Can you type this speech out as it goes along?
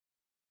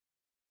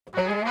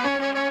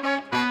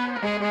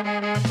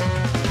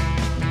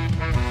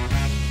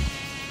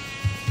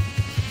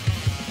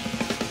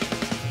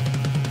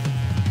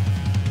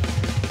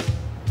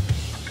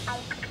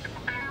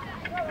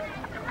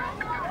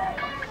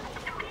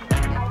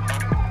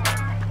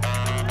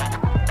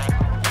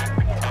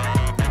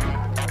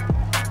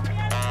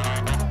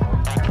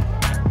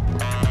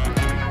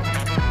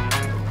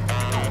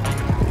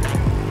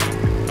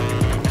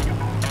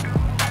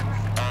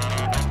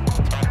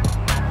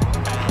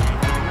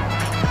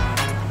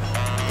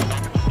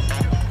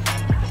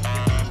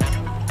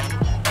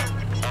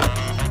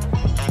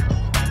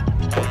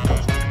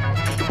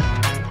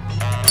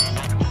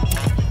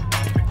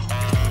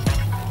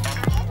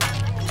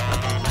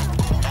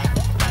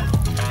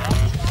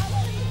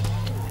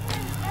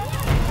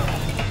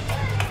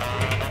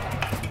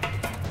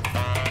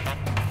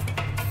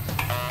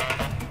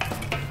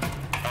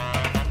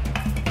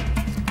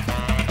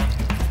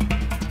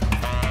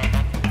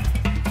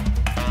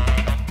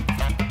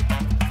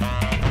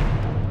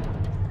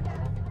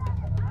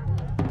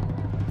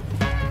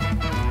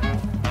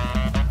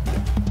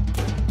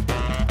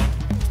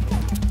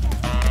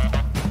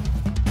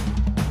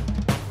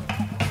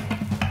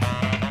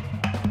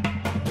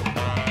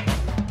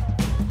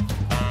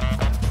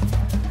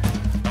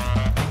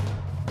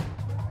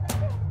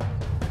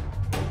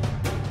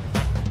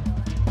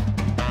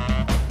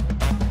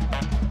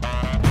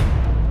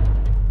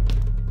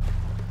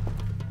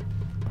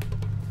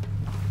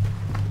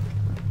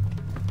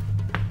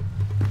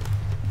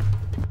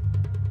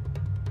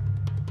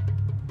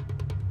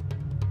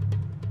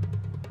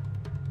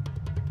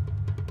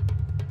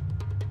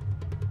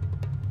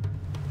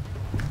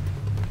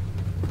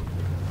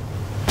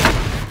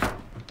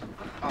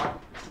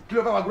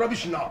Kill over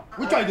rubbish now.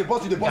 Which one is the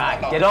boss? The boss Guy,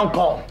 now? they don't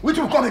come. Which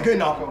will come again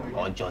now?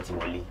 Ojo ti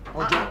wọlé.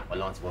 Ojo.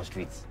 Ọlọ́run ti wọ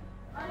streets.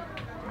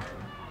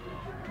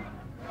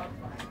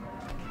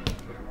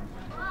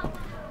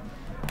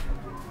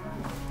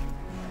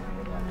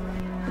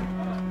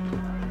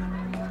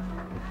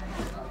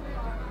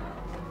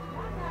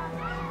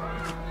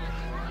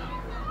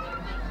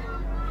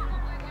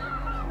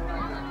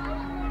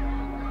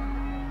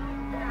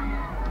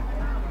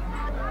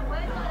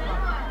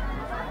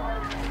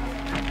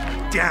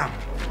 Damn.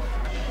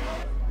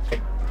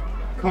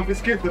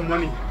 Confiscate the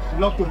money.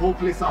 Lock the whole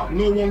place out.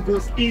 No one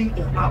goes in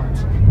or out.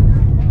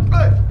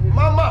 Hey,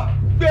 Mama,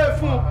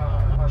 careful.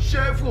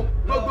 Careful.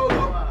 Go.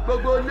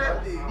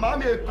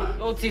 Mommy.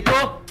 Ó ti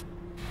tó.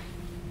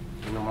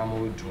 You know, Mama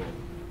will draw.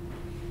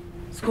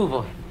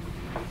 Schoolboy,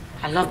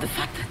 I love the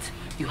fact that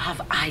you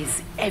have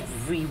eyes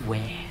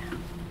everywhere.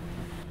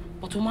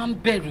 But o máa ń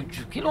bẹ̀rù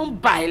jù. Kí ló ń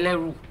bà ẹ́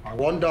lẹ́rù? I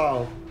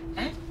wonder.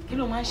 Kí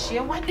ló máa ń ṣe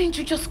ẹ́? Why didn't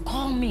you just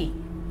call me?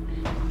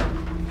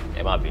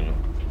 Ẹ má bínú.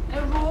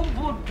 Ẹ̀rù ń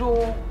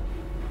bodò.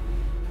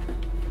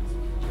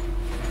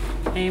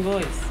 Hey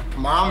boys.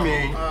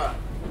 Mommy.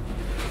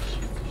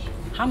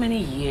 How many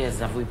years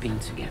have we been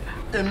together?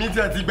 Èmi tí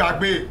ẹ ti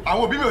gbàgbé.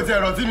 Àwọn òbí mi ò ti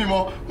rántí mi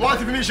mọ́. Wọ́n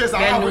ti fi mí ṣe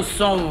sàárà. Ẹnu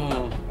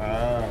sọ̀hún.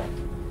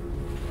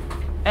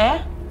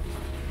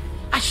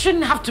 I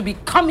shouldn't have to be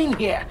coming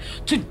here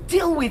to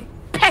deal with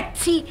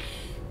petty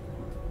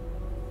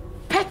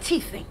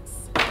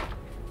things.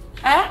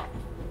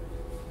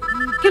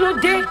 Kí ló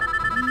dé?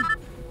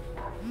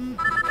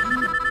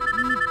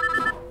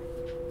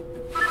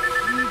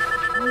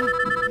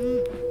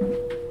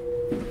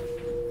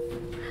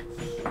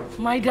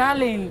 My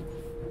darling.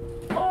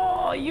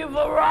 Oh, you've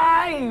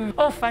arrived.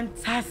 Oh,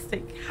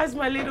 fantastic. How's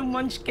my little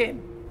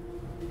munchkin?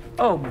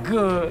 Oh,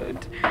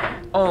 good.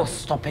 Oh,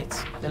 stop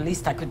it. The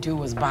least I could do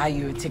was buy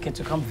you a ticket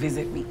to come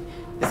visit me.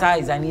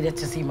 Besides, I needed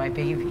to see my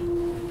baby.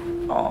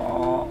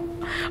 Oh,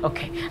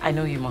 okay. I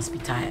know you must be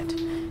tired.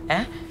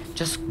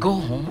 Just go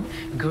home.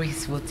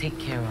 Grace will take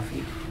care of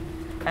you.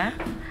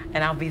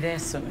 And I'll be there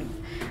soon.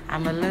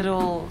 I'm a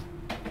little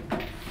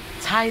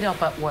tied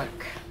up at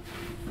work.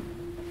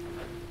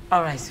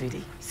 All right,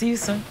 sweetie. See you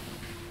soon.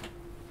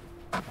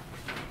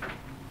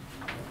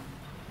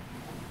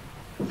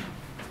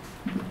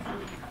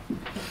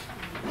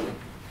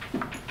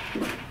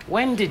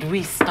 When did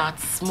we start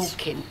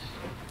smoking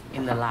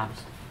in the lab?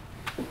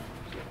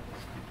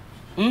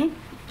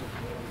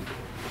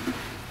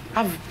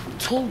 I've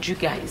told you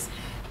guys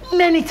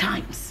many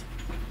times,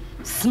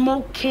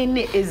 smoking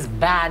is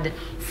bad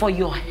for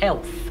your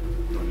health.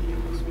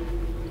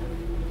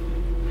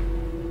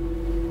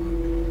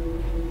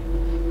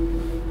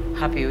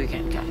 Happy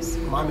weekend, guys.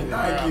 Mommy,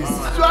 thank you.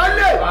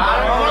 Swale!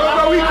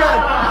 Go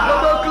weekend!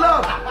 Go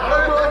club!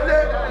 Go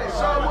day!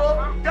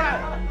 Shawo! Guy!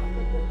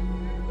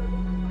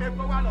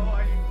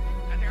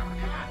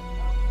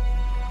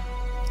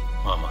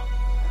 Mama,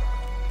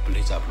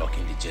 police are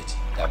blocking the jetty.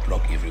 They're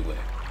blocked everywhere.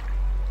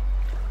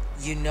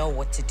 You know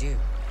what to do.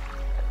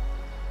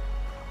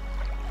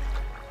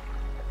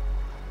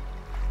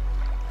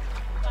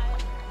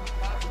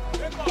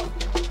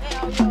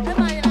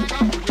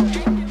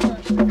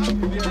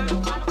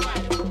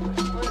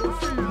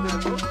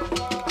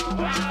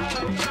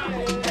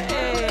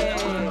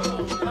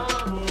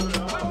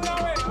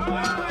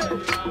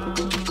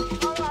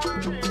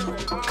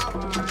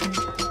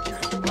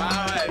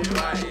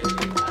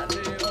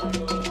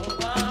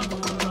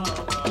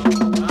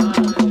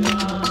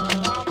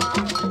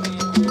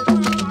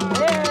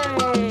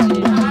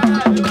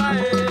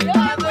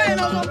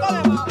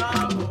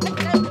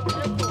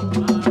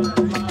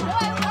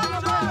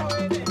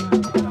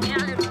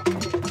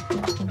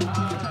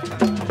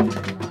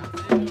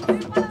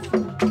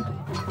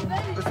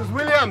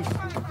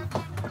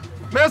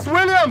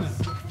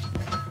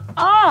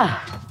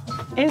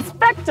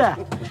 Inspector,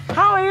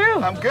 how are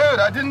you? I'm good.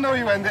 I didn't know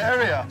you were in the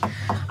area.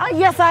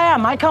 Yes, I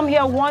am. I come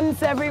here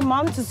once every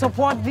month to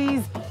support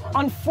these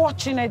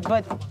unfortunate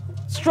but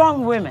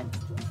strong women.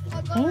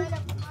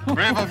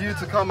 Brave of you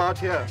to come out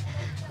here.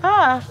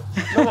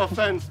 No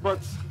offense, but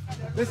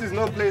this is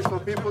no place for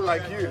people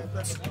like you.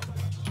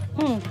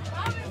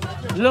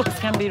 Looks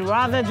can be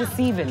rather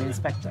deceiving,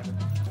 Inspector.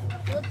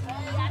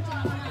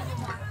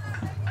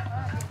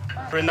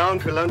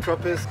 Renowned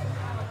philanthropist,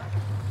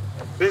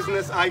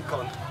 business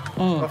icon.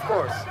 Of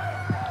course.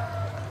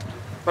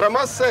 But I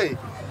must say,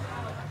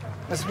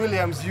 Miss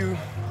Williams, you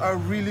are a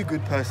really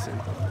good person.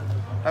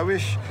 I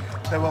wish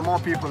there were more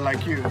people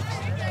like you.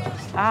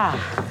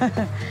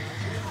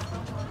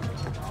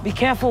 Be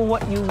careful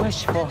what you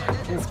wish for,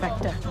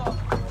 Inspector.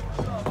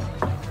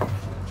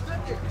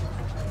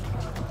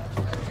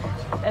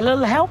 A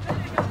little help?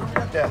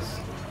 Yes.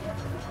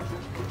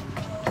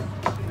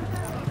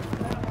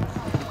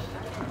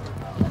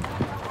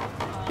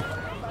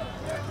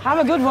 Have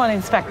a good one,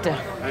 Inspector.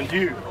 And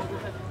you.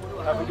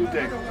 Have a good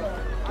day.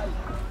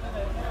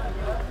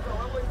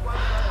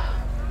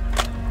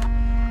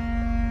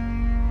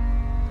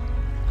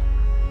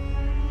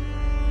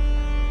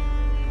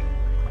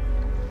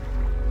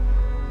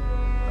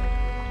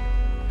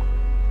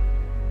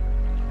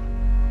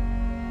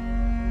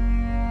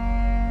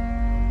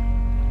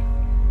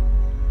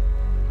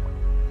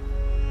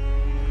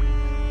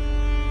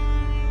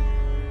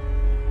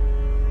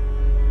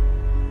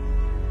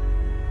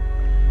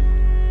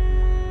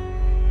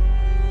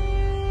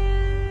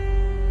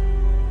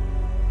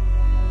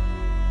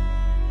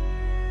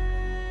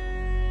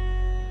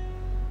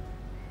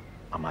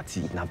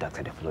 Mati, kidnap that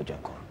side of the floor,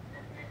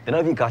 Then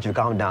if you catch you,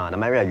 calm down.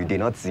 I'm area you did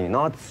not see,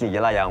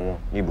 Yella Yamu,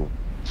 Nibu.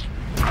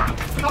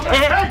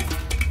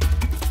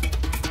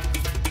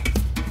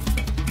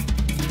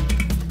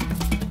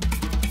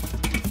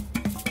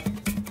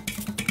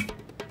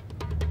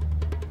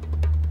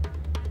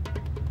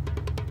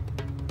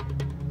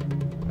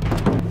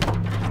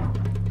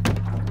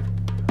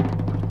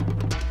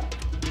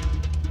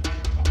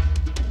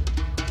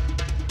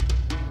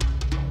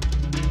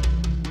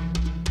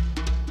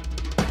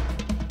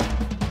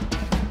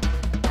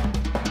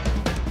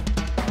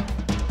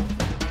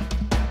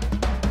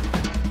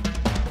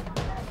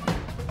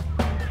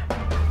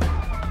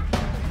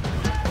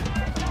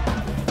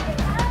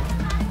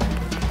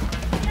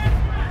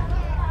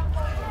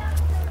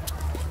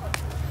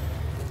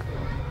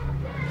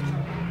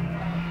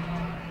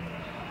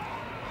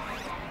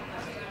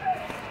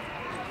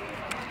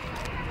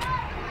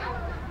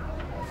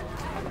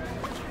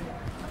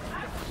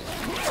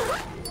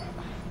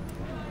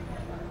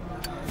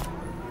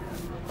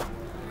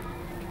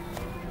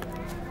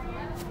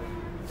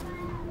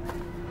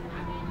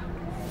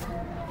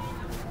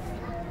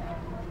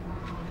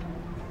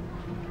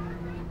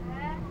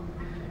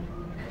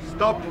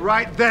 Stop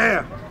right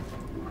there!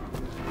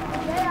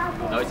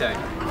 No time.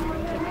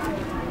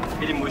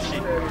 Feeling mushy.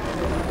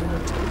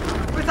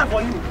 What's up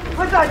for you?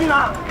 What's up, you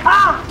now?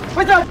 Ah!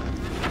 What's up?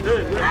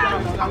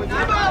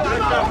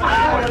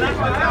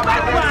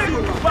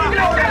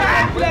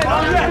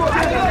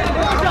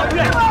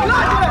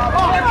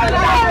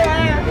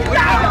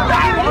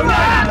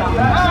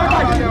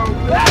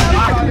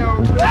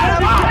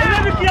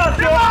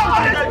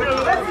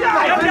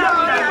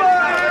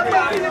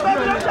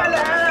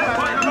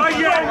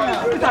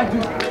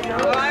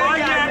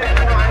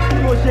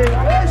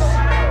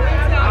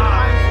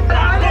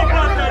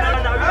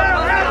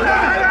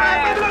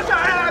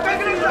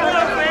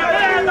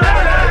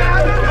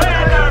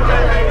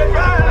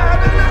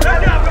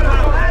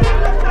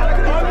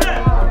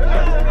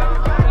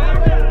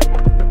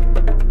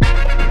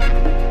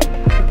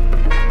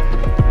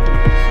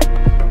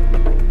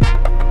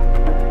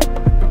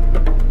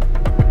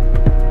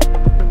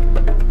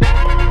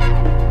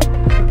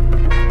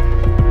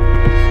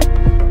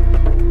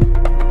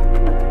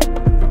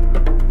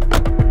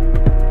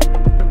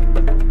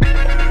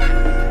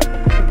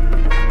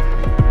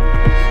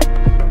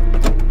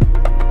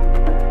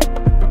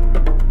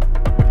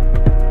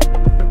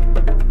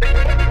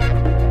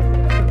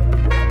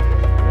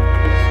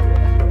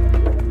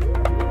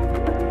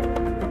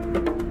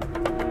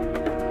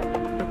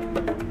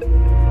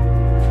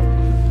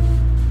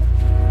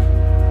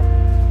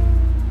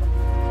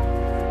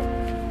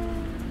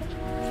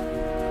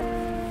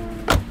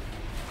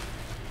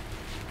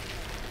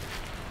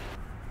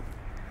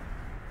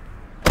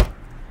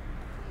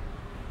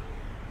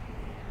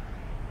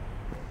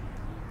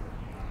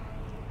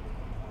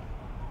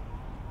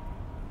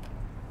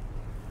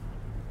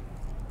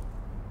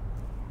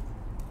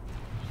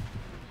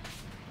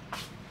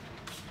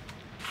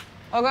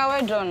 Oga,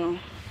 where John?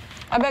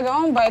 I beg, I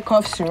won't buy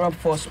cough syrup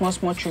for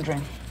small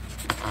children.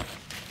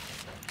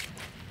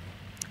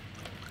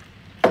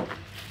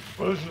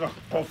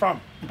 Confirm.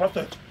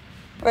 Important.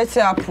 What's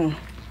happen?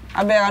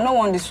 I beg, I don't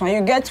want this one.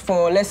 You get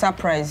for lesser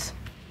price.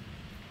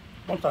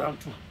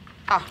 1,002.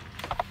 Ah,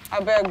 I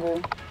beg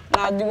go.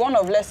 Now the one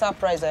of lesser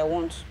price I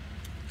want.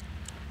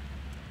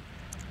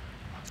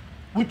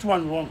 Which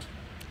one you want?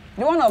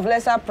 The one of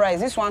lesser price.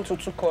 This one to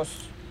 2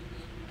 cost.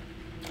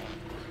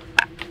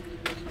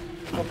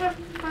 Okay.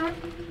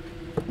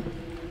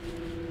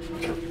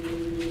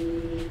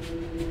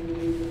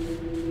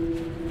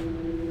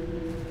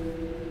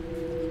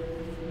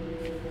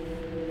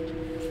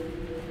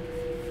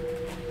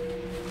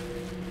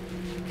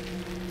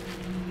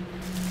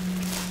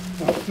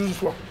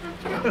 This one.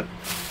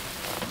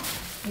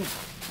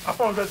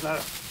 400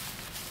 naira.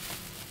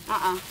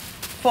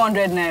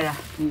 400 naira.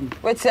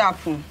 What's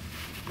happen?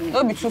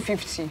 Don't be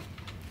 250.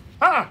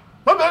 Not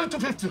only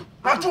 250.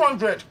 Now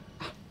 200.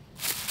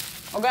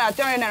 Okay,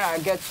 300 naira I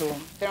get to.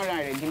 300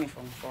 naira give me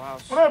for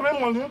house. What do I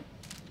make money?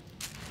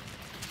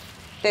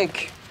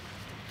 Take.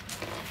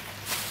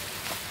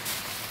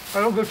 I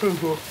don't get to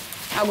go.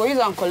 I go use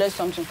and collect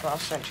something for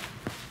outside.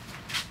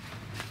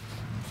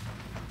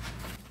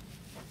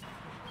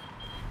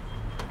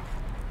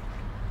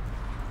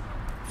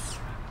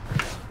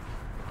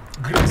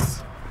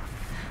 Grace,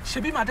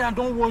 Shebi madam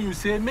don't want you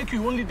say make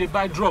you only dey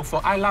buy drug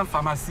for Island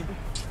Pharmacy.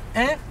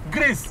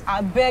 Grace?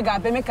 I beg,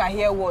 make I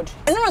hear word.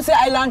 You know say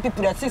Island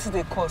people that things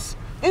they cost.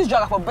 This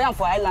drug for buying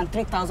for Island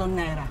 3,000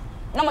 naira.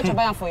 How much you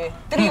buying for you?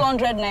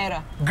 300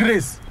 naira.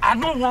 Grace, I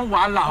don't want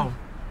wahala.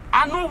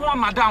 I don't want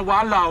madam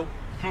wahala.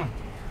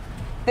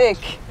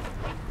 Take.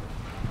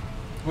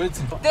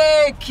 Waiting.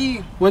 Take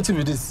you. Waiting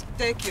with this.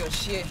 Take your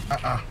share.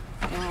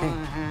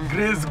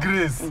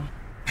 Grace.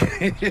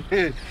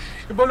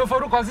 Bello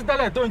for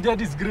consider don't get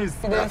this Grace.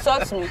 You dey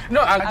insult me.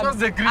 No, I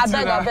just agree to you.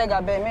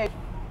 I beg, mate.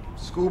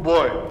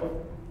 Schoolboy,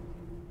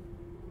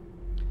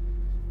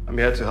 I'm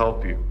here to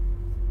help you.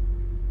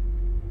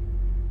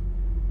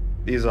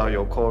 These are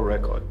your call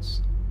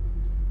records.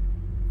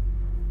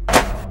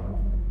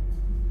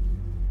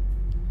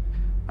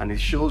 And it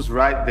shows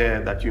right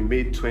there that you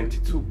made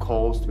 22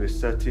 calls to a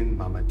certain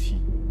Mama T.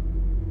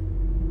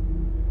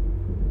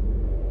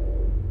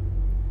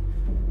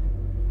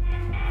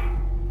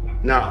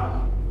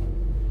 Now,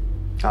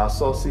 our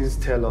sources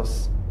tell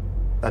us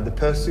that the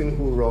person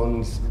who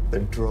runs the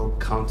drug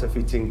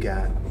counterfeiting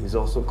gang is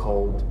also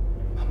called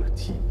Mama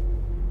T.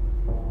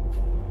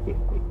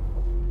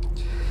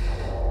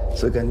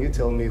 So can you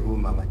tell me who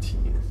Mama T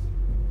is?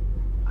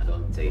 I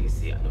don't tell you,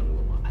 see, I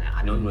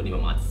don't know the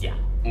Mama T.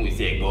 Who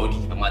say God,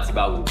 Mama T. I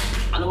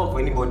don't work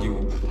for anybody.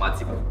 Mama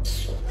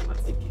T.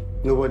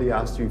 Nobody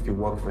asked you if you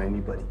work for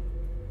anybody.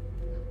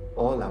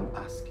 All I'm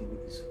asking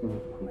is who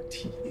Mama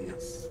T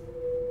is.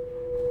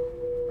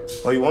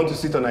 Or you want to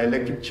sit on an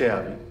electric chair,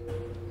 Abby?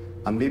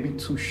 And maybe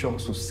 2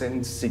 shocks will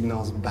send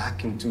signals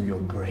back into your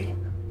brain.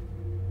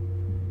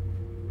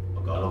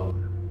 Oh,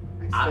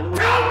 tell me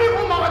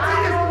who Mama T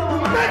is! You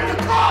make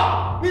the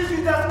call! Which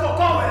you just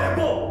call where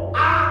go?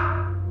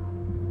 Ah!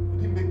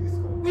 Who did make this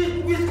call?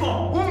 Which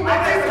call? Who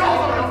made this call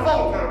on your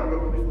phone?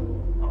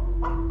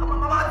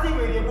 Mama T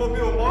will go me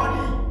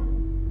money.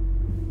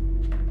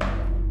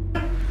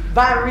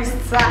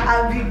 Barrister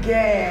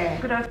Abigail.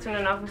 Good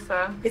afternoon,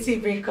 officer. It's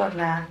Etim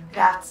now. Good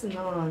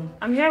afternoon.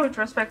 I'm here with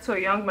respect to a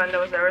young man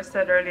that was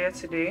arrested earlier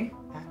today.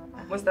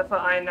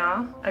 Mustafa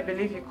Aina. I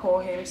believe you call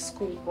him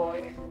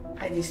schoolboy.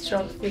 I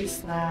distrust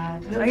face now.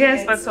 I hear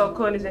Inspector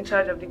Okon is in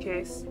charge of the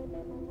case.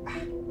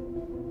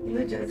 You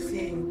know, just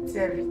saying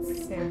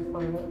everything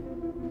for you.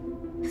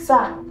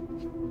 Sir,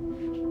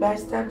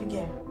 Barrister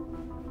Abigail.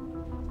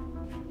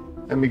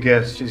 Let me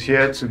guess, she's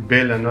here to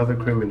bail another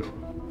criminal.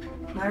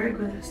 Very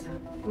good, sir.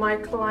 My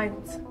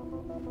client.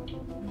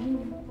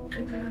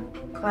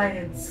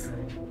 Clients.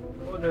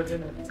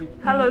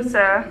 Hello,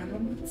 sir.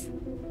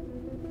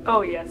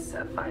 Oh, yes,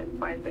 sir.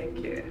 Fine, thank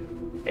you.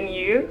 And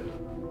you?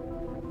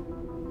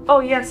 Oh,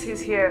 yes, he's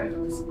here.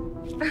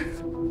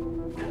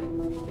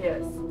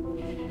 Yes.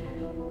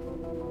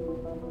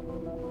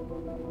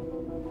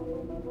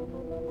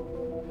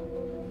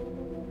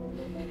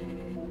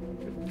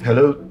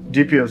 Hello,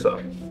 DPO,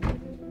 sir.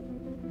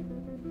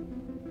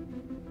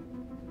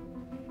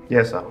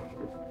 Yes, sir.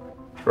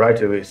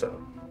 Right away, sir.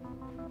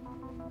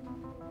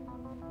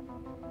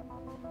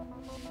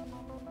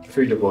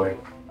 Free the boy.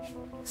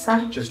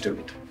 Sir? Just do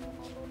it.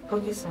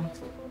 Okay, sir.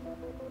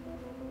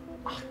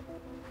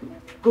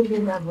 Go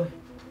bring that boy.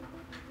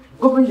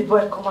 Go bring the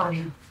boy, come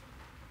on.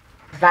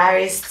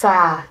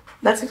 Barrister.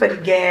 That's it for the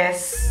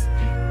guests.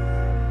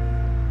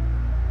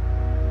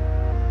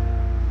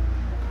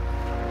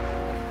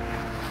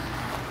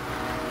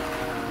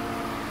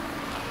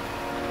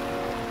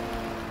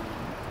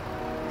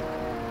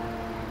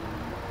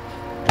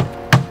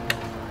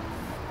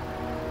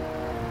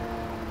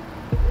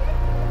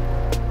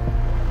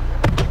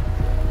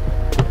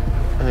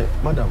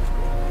 Madam,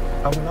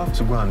 I will have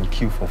to go and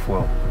queue for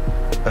fuel.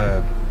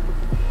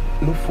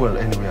 No fuel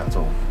anywhere at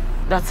all.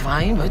 That's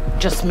fine, but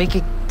just make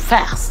it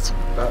fast.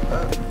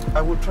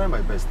 I will try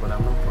my best, but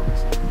I'm not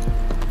promised.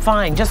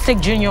 Fine, just take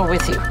Junior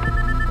with you.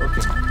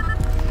 Okay.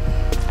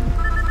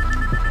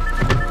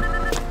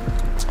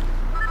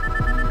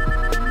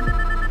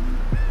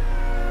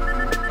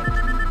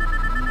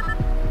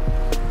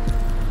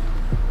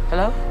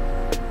 Hello?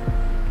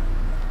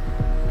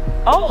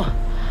 Oh,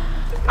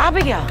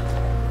 Abigail.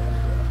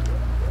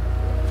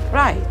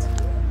 Right.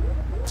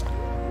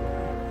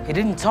 He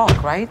didn't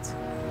talk, right?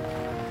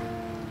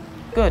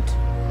 Good.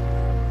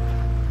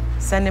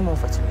 Send him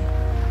over to me.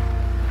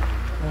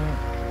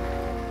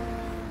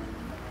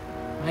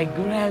 My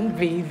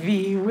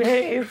grandbaby,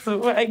 where is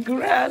my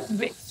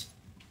grandbaby?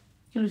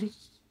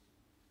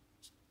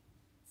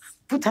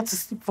 Put her to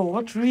sleep for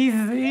what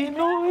reason?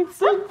 Oh, it's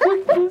so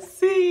good to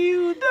see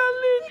you,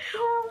 darling.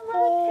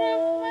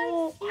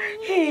 Oh,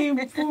 hey,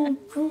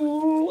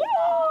 boo-boo.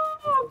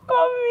 Oh,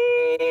 come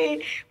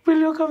here.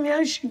 Bello, come here.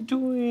 How's she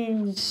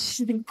doing?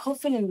 She's been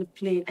coughing in the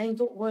plane, and it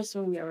got worse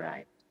when we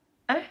arrived.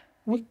 Eh?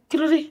 What?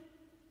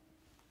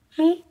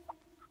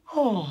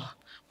 Oh,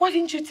 why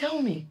didn't you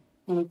tell me?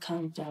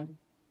 Calm down.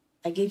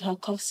 I gave her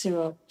cough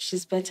syrup.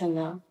 She's better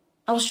now.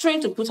 I was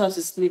trying to put her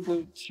to sleep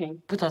when she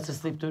came. Put her to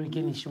sleep,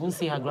 Dorigini. She won't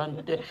see her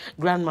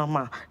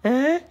grandmama.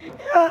 Eh?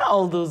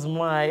 All those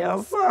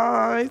Mayas.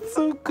 Oh, it's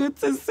so good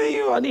to see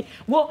you, honey.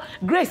 Well,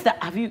 Grace,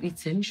 have you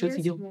eaten?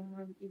 Yes,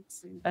 Mom,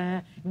 eaten.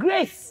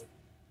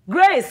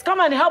 Grace,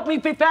 come and help me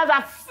prepare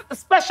that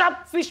special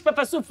fish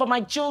pepper soup for my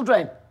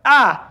children.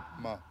 Ah.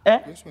 Ma,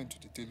 Grace went to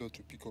the tailor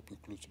to pick up your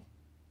clothes.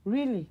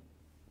 Really?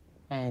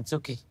 It's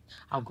okay.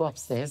 I'll go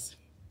upstairs.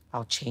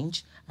 I'll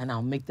change and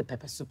I'll make the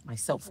pepper soup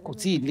myself.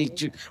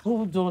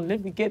 Hold on,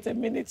 let me get a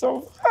minute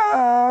of.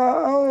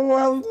 Oh,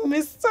 well,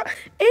 Mr.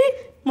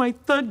 My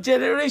third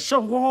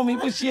generation woman,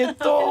 but she a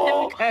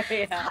dog.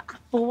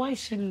 But why is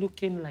she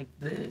looking like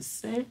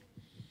this? Eh?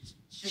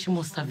 She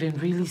must have been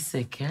really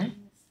sick, eh?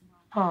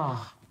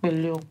 Ah,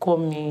 Bello,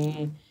 come.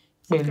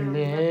 Let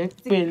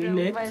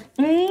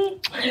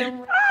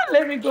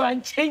me go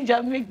and change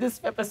and make this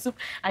pepper soup.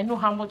 I know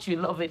how much you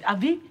love it.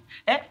 Abi,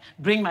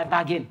 bring my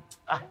bag in.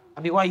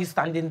 Abi, why are you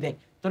standing there?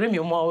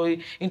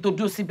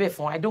 Introduce it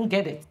before. I don't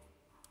get it.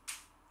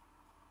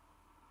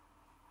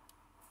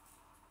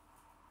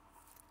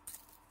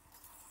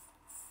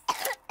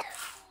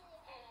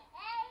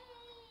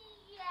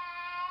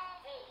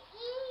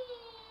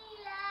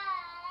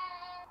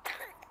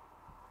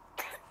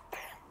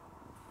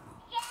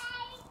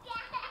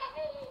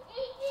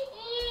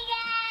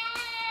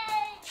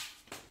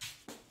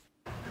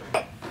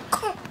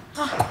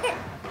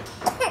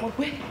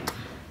 Wait.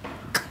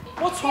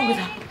 What's wrong with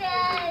her?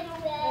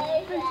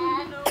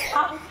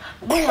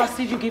 When last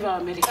did you give her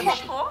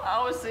medication? 4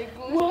 hours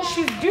ago. Well,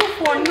 she's due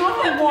for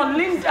another one,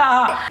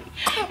 Linda.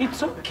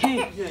 It's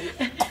okay.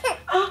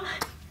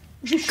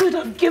 You should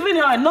have given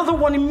her another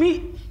one in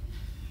me.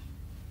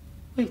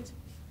 Wait.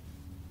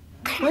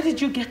 Where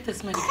did you get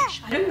this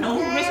medication? I don't know.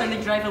 Grace and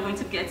the driver went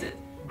to get it.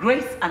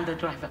 Grace and the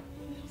driver.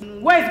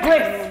 Where's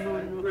Grace?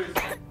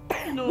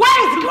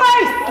 Where's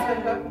Grace?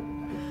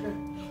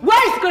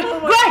 Where's Grace?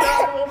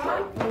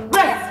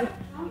 Grace!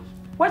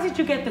 Where did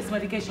you get this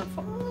medication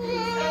from? Where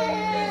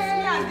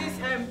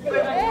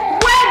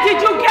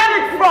did you get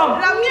it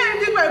from?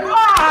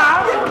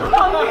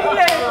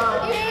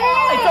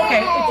 It's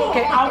okay.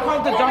 I'll call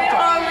the doctor.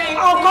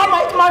 I'll call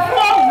my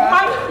phone.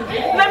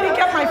 Let me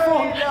get my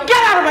phone.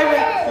 Get out of my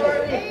way.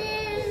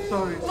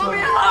 Sorry.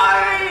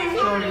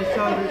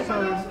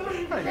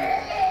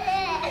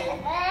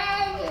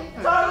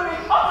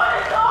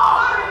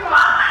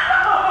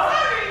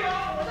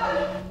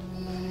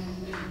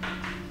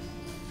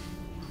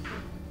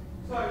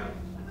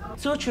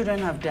 Two children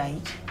have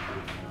died,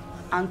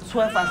 and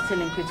 12 are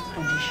still in critical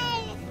condition.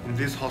 In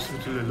this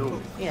hospital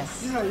alone?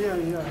 Yes. Yeah.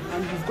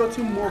 And you've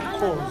gotten more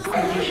calls.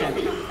 Condition.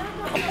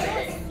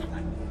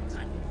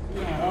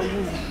 Yeah, and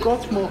we've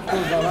got more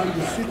calls around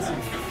the city.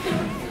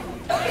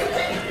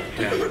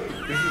 Yeah,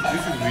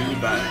 this is really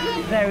bad.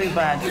 Very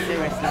bad,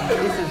 seriously.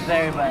 This is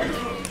very bad.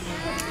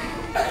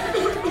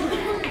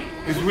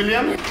 Is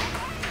William?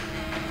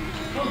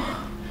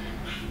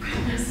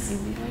 Goodness.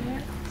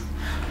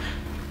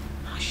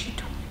 How's she doing?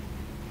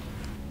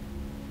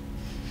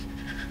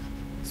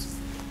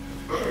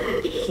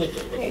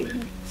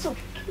 It's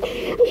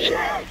okay.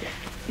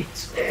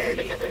 It's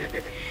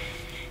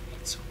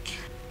okay.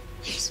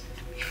 She's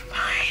gonna be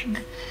fine.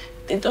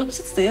 The doctor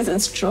says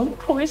it's strong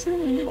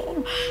poison,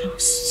 Mom. I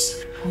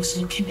was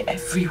looking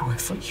everywhere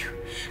for you.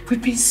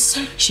 We've been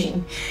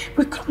searching.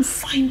 We couldn't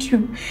find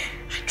you.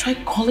 I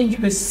tried calling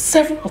you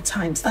several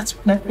times. That's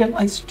when I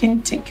realized you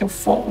didn't take your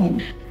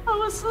phone. I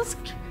was so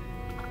scared.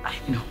 I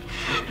know.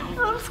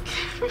 I'm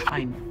scared.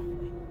 I know.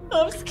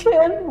 I'm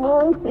scared,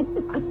 Mom.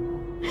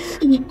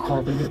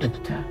 Call the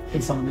doctor.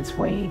 He's on his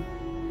way.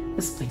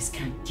 This place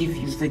can't give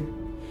you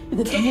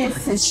the care.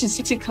 She's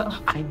critical.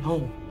 I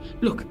know.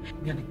 Look,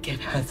 I'm gonna get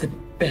her the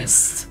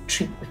best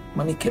treatment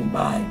money can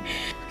buy.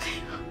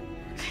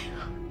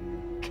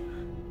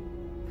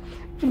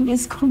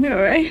 Please call me,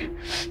 alright?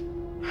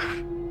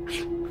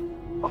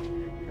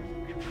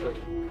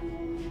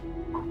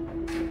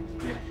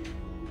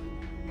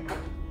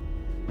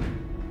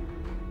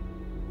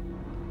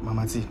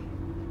 Mama T,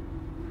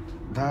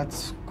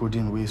 that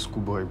coding way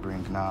schoolboy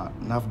bring now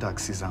NAFDAC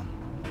season.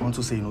 Want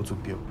to say no to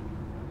pill.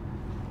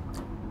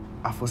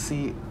 I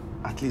foresee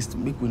at least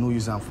make we no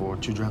use them for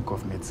children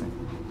cough medicine.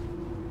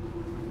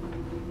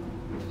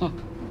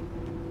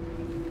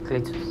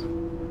 Cletus.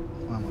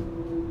 Mama.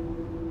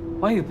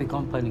 When you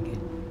become panicking?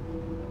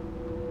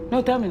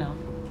 No, tell me now.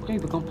 When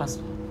you become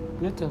pastor?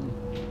 No, tell me.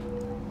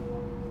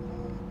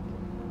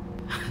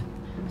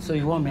 So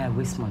you want me to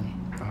waste money?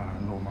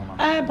 No, Mama.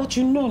 But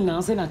you know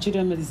now, say that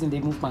children medicine, they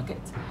move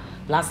market.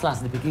 Last,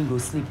 they begin go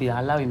sleep, they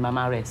allow him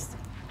mama rest.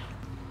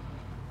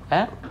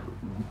 Eh?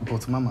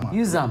 But Mama...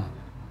 Use them.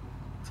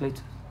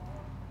 Cletus.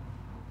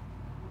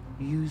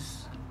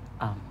 Use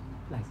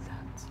like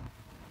that.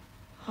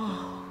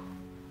 Oh,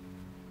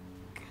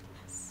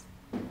 goodness.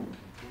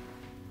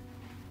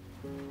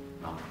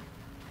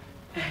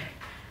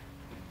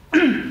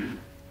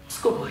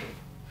 Schoolboy,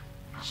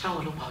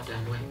 shower no powder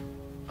and wet.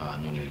 No,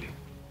 really.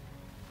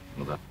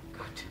 No, that.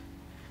 Good.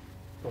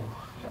 Oh,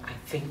 I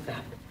think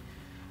that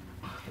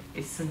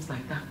it seems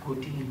like that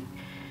codeine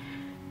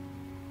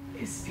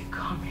is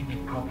becoming a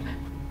problem,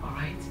 all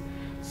right?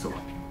 So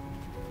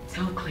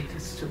tell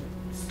Cletus to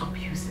stop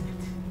using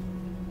it.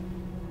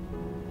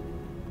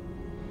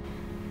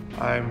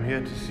 I'm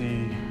here to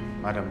see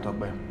Madam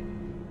Tokbe.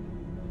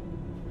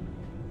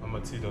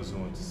 Mama T doesn't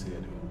want to see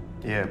her.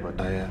 Yeah, but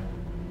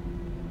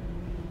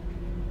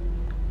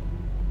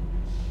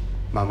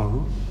Mama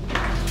who?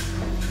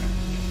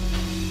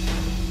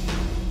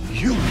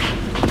 You!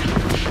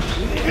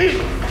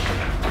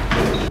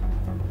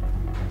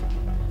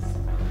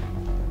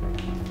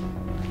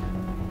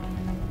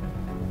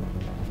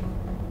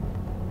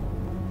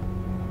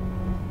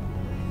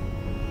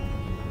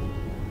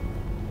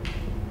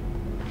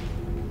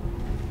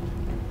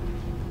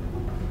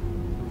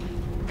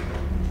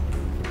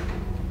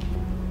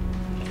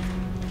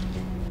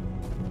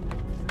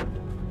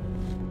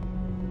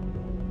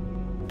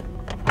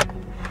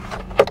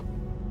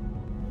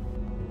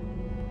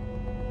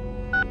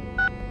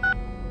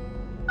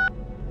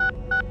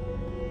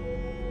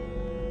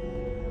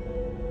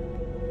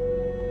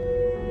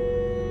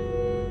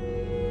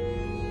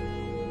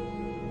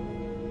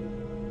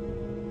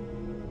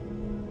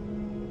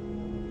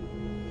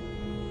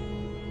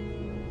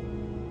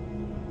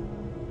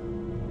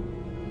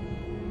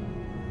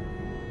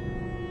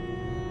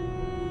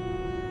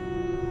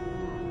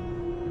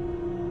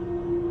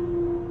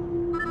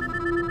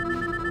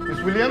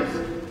 Miss Williams?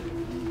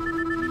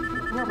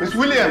 Miss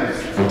Williams!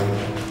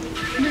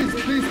 Please,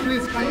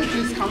 can you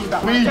please calm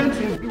down? Please. I'm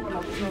trying to do one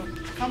of those.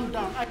 Calm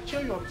down. I show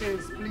your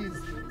face, please.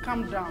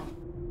 Calm down.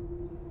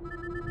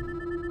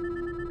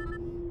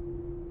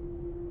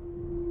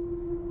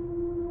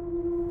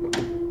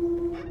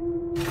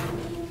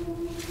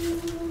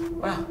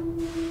 Well,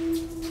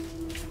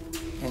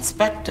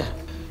 Inspector,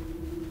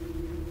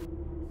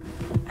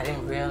 I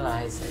didn't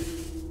realize that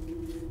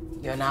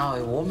you're now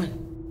a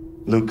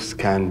woman. Looks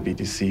can be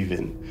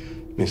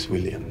deceiving, Miss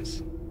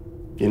Williams.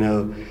 You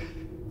know,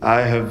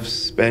 I have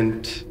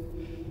spent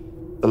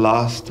the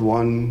last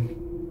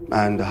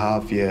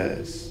 1.5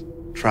 years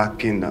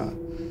tracking a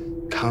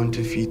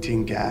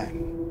counterfeiting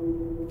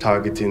gang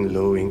targeting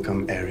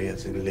low-income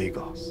areas in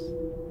Lagos.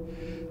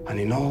 And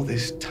in all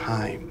this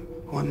time,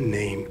 one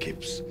name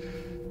keeps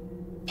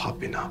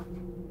popping up.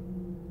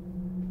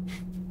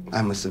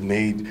 I must have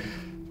made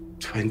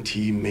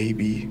 20,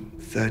 maybe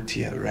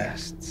 30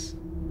 arrests.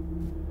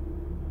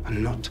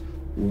 And not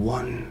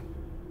one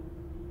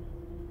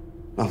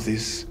of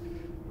these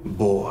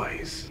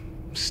boys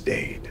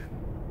stayed.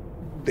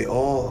 They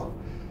all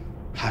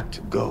had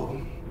to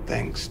go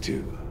thanks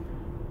to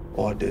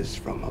orders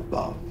from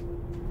above.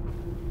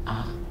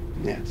 Ah.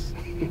 Yes.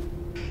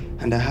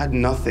 And I had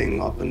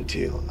nothing up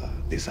until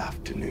this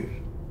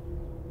afternoon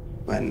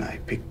when I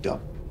picked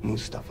up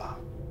Mustafa,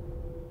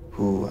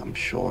 who I'm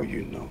sure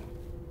you know.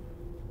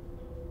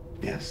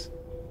 Yes.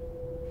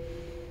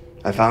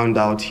 I found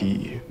out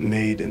he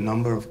made a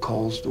number of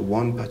calls to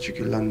one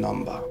particular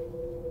number,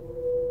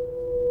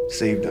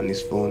 saved on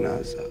his phone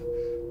as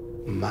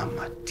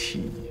Mama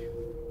T.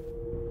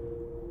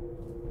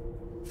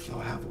 So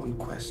I have one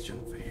question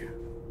for you.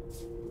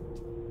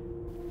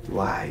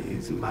 Why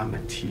is Mama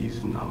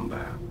T's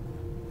number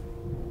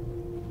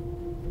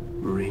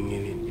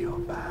ringing in your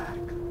bag?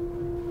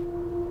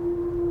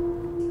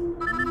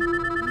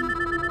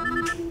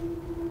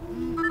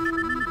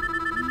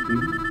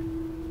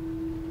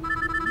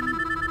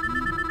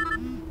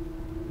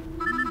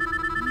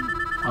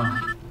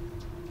 Fine.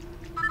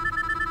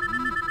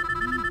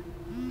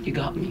 You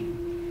got me.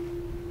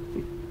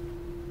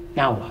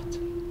 Now what?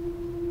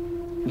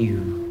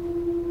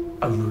 You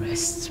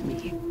arrest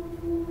me?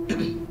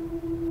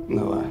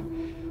 No,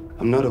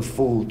 I'm not a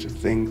fool to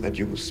think that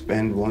you will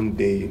spend one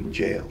day in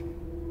jail.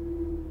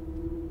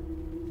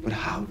 But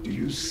how do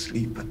you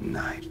sleep at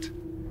night,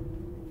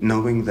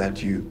 knowing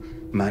that you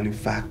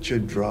manufacture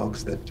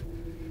drugs that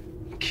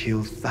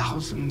kill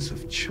thousands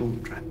of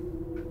children?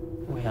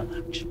 Well,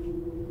 actually.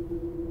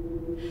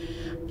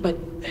 But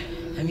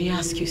let me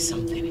ask you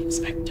something,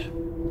 Inspector.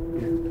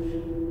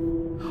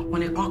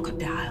 When a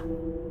crocodile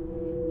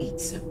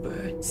eats a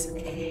bird's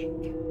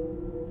egg,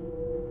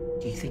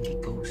 do you think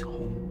it goes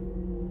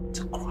home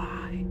to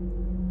cry?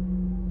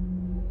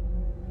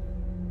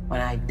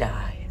 When I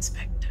die,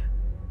 Inspector,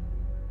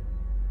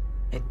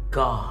 let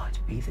God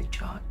be the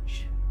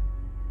judge.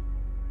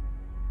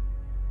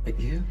 But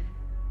you?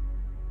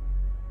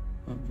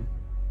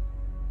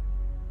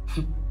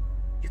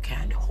 You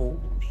can't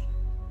hold me.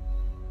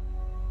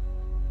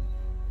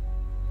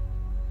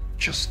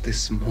 Just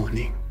this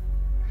morning,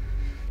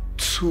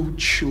 2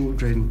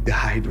 children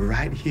died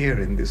right here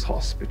in this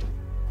hospital.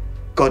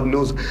 God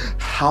knows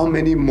how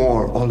many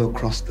more all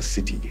across the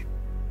city.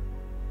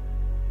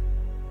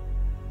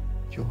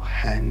 Your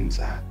hands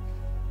are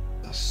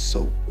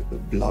soaked with the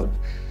blood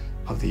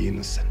of the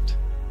innocent.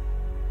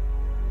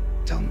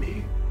 Tell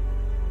me,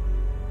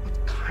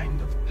 what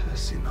kind of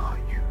person are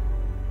you?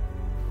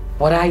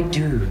 What I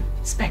do,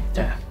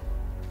 Inspector,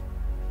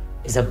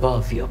 is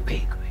above your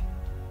pay grade.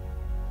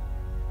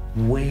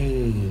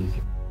 Way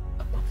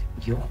above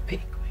your pay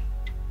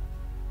grade.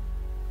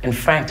 And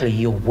frankly,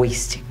 you're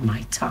wasting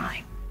my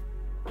time.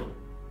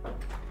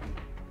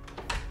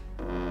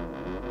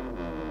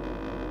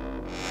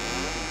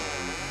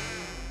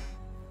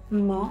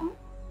 Mom?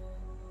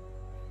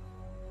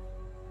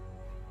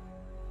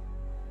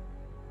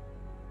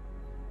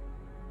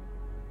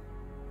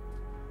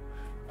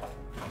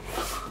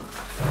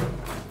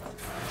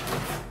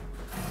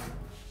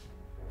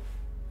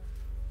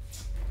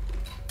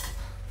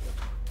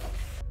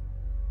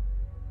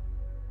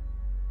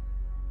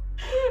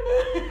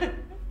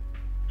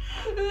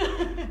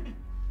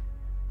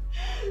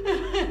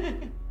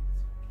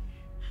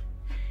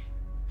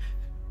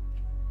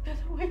 Get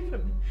away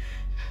from me.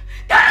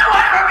 Get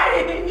away from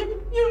me!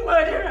 You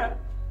murderer!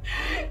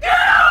 Get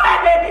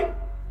away!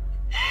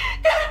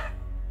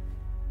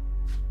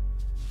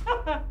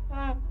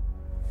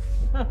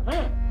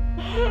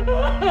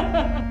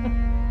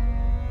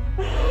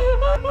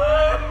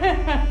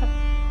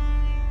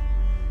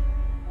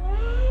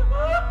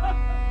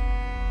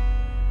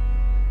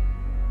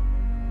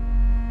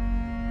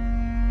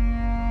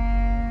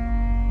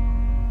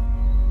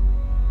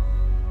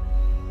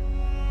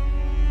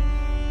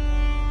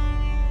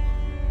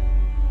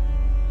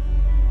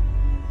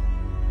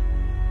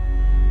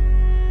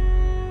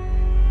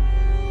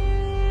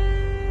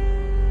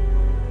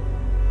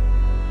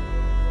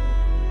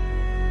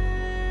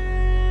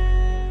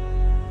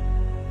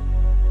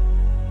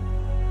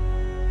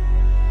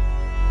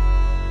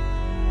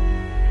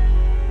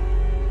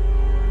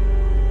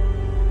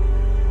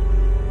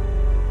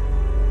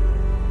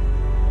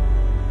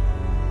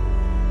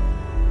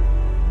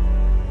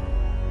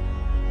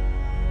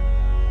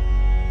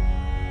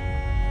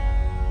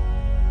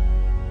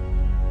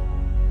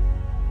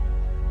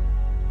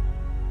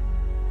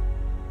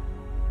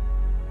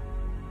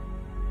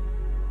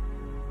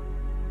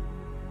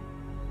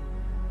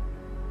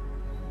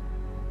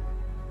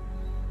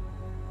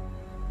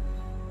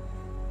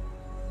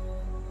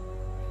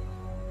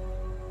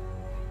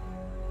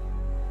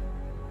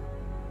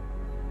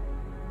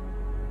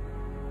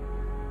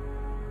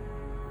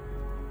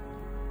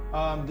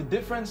 The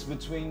difference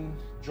between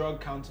drug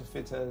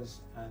counterfeiters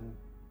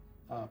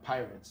and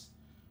pirates.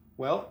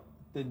 Well,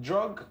 the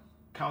drug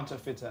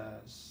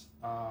counterfeiters,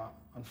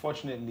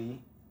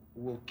 unfortunately,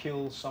 will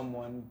kill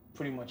someone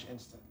pretty much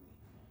instantly.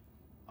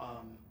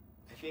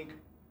 I think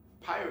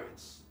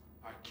pirates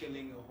are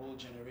killing a whole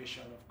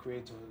generation of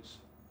creators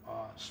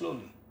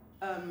slowly.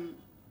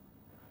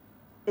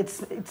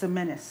 It's a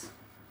menace.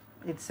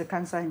 It's a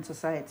cancer in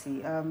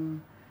society.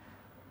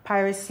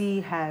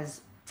 Piracy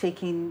has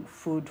taken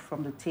food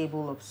from the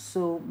table of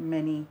so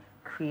many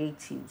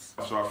creatives.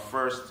 So our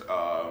first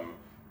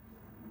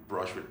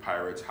brush with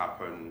pirates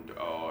happened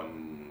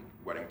on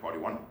Wedding Party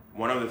 1.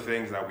 One of the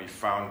things that we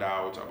found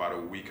out about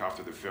a week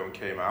after the film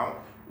came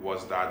out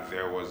was that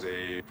there was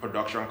a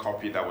production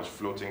copy that was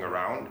floating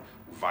around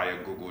via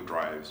Google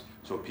Drives.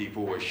 So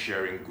people were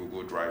sharing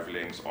Google Drive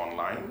links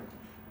online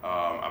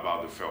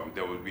about the film.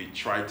 We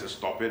tried to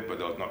stop it, but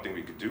there was nothing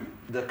we could do.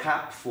 The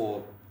cap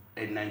for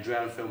a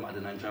Nigerian film at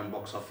the Nigerian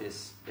box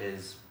office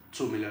is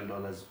 $2 million,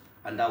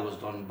 and that was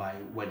done by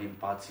Wedding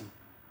Party.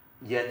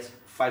 Yet,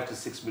 $5 to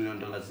 $6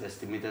 million is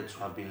estimated to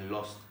have been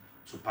lost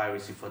to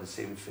piracy for the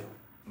same film.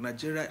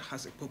 Nigeria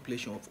has a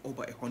population of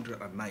over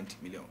 190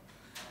 million.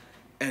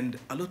 And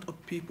a lot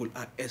of people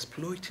are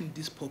exploiting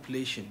this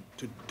population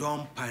to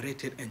dump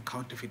pirated and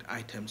counterfeit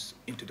items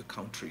into the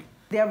country.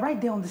 They're right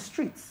there on the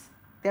streets.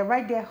 They're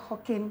right there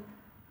hawking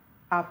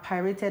our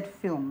pirated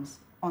films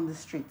on the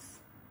streets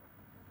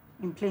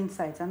in plain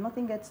sight, and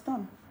nothing gets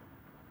done.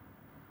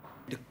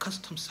 The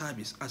customs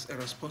service, as a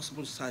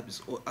responsible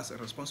service or as a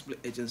responsible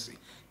agency,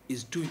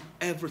 is doing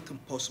everything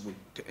possible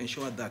to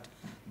ensure that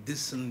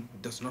this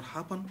does not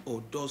happen,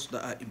 or those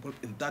that are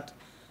involved in that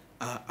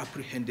are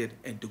apprehended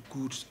and the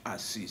goods are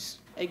seized.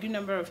 A good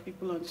number of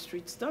people on the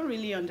streets don't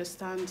really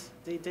understand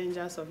the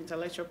dangers of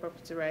intellectual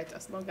property rights.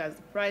 As long as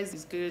the price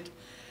is good,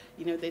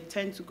 you know, they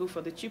tend to go for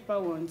the cheaper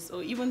ones.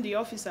 Or even the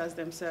officers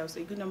themselves,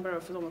 a good number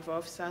of our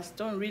officers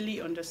don't really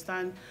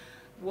understand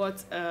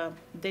what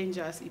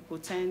dangers it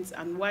portends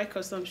and why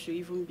customs should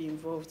even be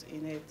involved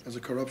in it. There's a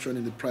corruption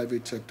in the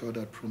private sector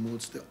that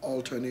promotes the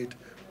alternate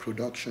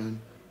production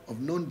of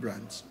known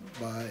brands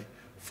by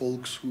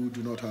folks who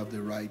do not have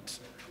the right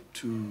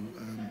to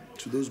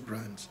those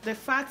brands. The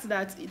fact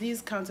that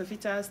these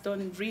counterfeiters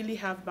don't really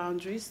have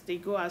boundaries, they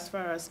go as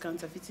far as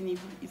counterfeiting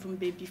even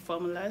baby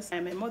formulas.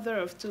 I'm a mother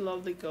of 2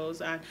 lovely girls,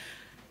 and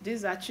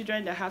these are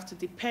children that have to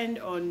depend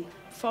on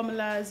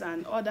formulas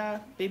and other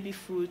baby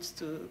foods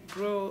to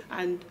grow.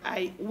 And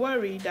I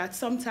worry that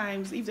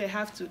sometimes if they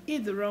have to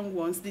eat the wrong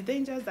ones, the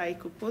dangers that it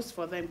could pose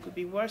for them could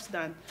be worse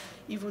than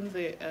even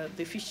the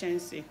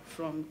deficiency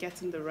from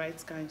getting the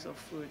right kinds of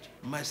food.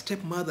 My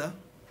stepmother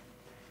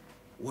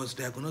was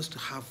diagnosed to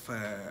have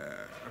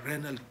a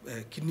renal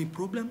kidney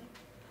problem,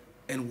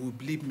 and we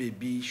believe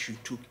maybe she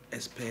took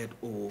expired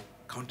or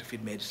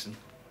counterfeit medicine.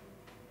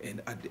 And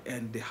at the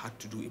end, they had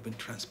to do even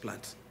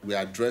transplants. We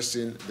are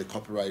addressing the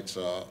copyright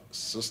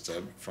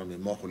system from a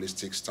more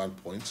holistic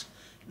standpoint,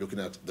 looking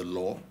at the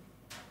law,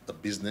 the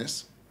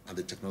business, and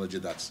the technology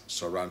that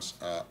surrounds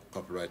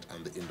copyright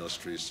and the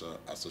industries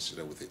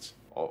associated with it.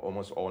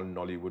 Almost all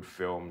Nollywood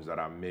films that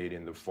are made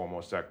in the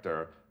formal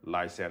sector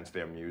license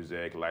their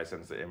music,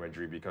 license the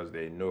imagery, because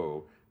they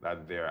know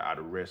that they're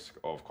at risk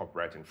of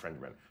copyright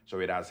infringement.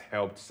 So it has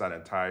helped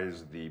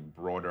sanitize the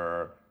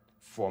broader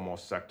formal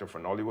sector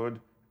for Nollywood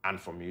and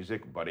for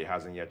music, but it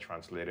hasn't yet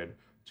translated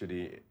to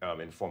the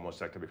informal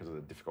sector because of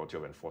the difficulty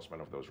of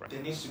enforcement of those rights.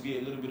 There needs to be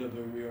a little bit of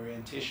a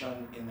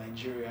reorientation in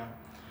Nigeria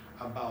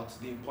about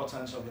the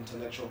importance of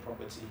intellectual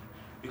property,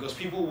 because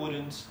people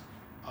wouldn't,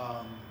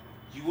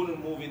 you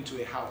wouldn't move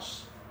into a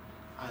house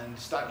and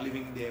start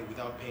living there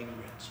without paying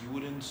rent. You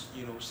wouldn't,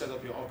 set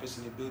up your office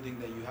in a building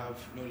that you have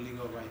no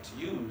legal right to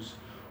use.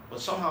 But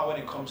somehow when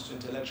it comes to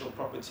intellectual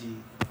property,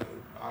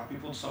 our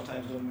people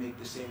sometimes don't make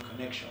the same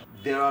connection.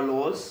 There are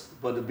laws,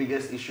 but the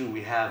biggest issue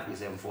we have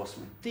is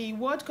enforcement. The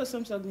World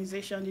Customs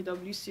Organization, the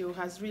WCO,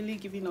 has really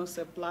given us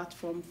a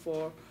platform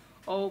for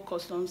all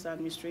customs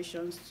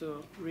administrations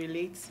to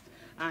relate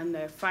and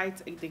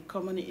fight the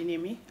common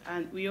enemy.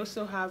 And we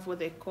also have what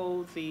they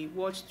call the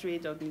World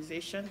Trade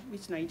Organization,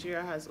 which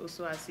Nigeria has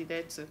also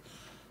acceded to.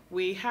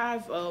 We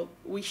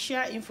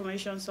share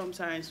information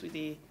sometimes with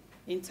the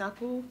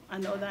Interpol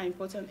and other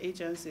important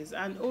agencies.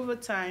 And over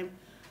time,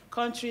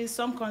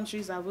 some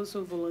countries have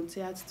also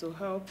volunteered to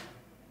help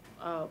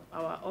our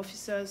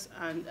officers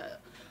and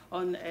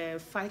on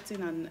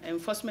fighting and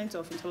enforcement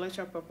of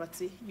intellectual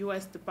property.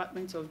 U.S.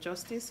 Department of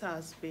Justice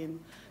has been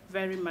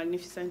very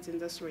magnificent in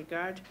this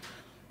regard.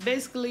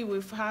 Basically,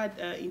 we've had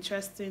an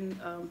interesting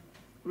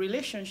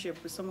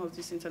relationship with some of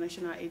these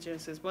international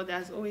agencies, but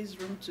there's always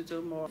room to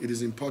do more. It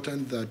is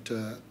important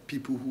that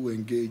people who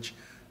engage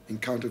in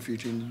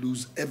counterfeiting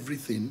lose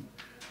everything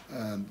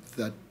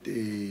that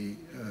they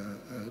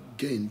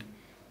gained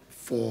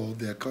for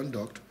their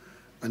conduct,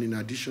 and in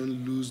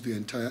addition lose the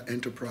entire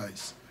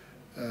enterprise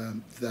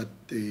that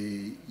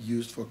they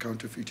used for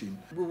counterfeiting.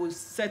 We will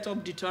set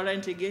up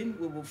deterrent again.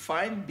 We will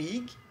find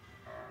big,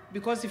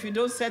 because if you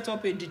don't set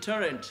up a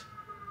deterrent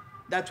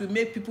that will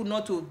make people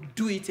not to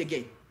do it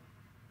again,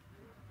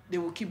 they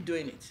will keep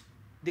doing it.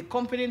 The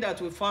company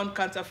that we found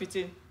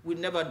counterfeiting will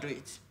never do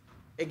it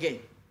again,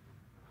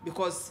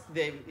 because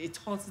it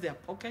hurts their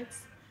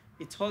pockets,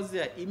 it hurts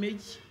their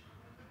image,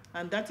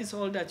 and that is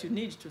all that you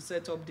need to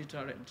set up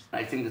deterrent.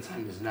 I think the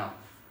time is now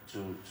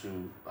to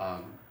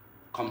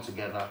come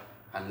together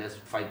and let's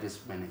fight this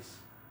menace.